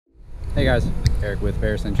Hey guys, Eric with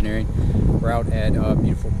Verus Engineering. We're out at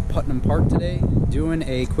beautiful Putnam Park today doing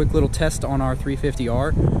a quick little test on our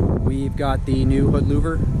 350R. We've got the new hood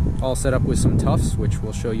louver all set up with some Tufts, which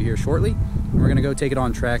we'll show you here shortly. And we're going to go take it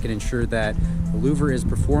on track and ensure that the louver is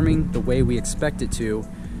performing the way we expect it to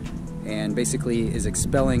and basically is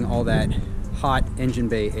expelling all that hot engine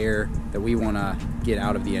bay air that we want to get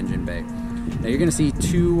out of the engine bay. Now you're going to see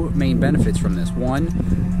two main benefits from this. One,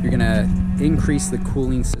 you're going to increase the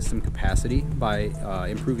cooling system capacity by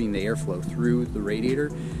improving the airflow through the radiator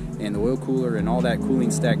and the oil cooler and all that cooling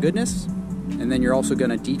stack goodness. And then you're also going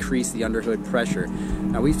to decrease the underhood pressure.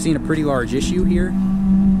 Now we've seen a pretty large issue here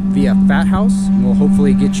via Fat House, and we'll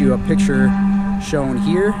hopefully get you a picture shown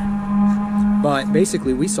here. But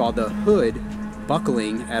basically we saw the hood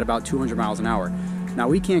buckling at about 200 miles an hour. Now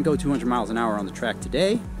we can't go 200 miles an hour on the track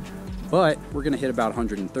today, but we're going to hit about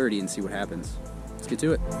 130 and see what happens. Let's get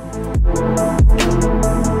to it.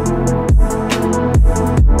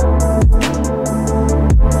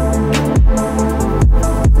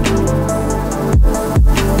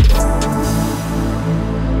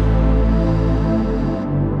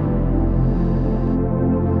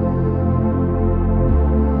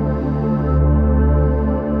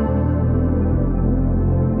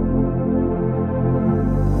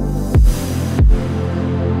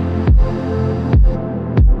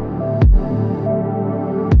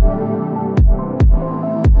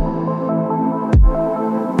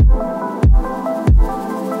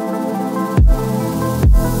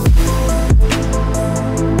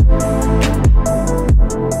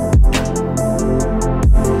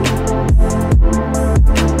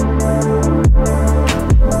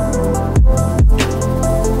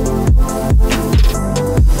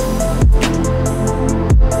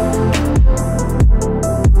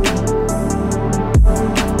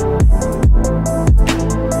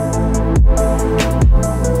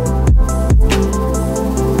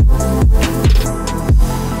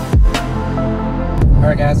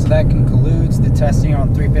 Alright guys, so that concludes the testing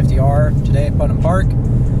on 350R today at Putnam Park.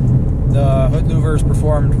 The hood louvers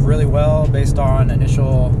performed really well based on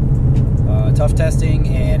initial Tuft testing,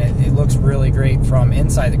 and it looks really great from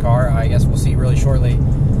inside the car. I guess we'll see really shortly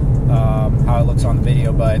how it looks on the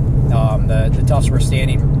video, but the Tufts were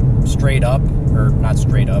standing straight up, or not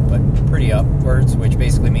straight up, but pretty upwards, which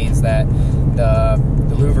basically means that the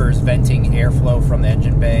louver is venting airflow from the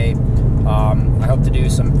engine bay. I hope to do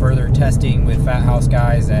some further testing with Fat House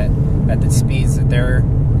guys at the speeds that they're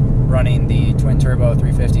running the twin turbo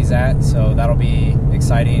 350s at, so that'll be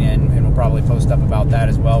exciting, and we'll probably post up about that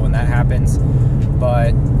as well when that happens.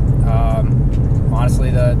 But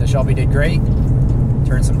honestly, the Shelby did great.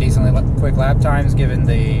 Turned some decently quick lap times given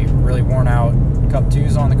the really worn out Cup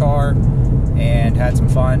 2s on the car, and had some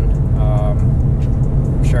fun.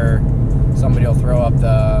 I'm sure somebody will throw up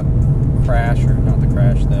the crash, or not the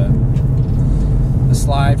crash, the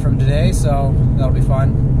slide from today, so that'll be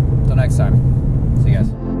fun. Until next time, see you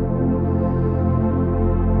guys.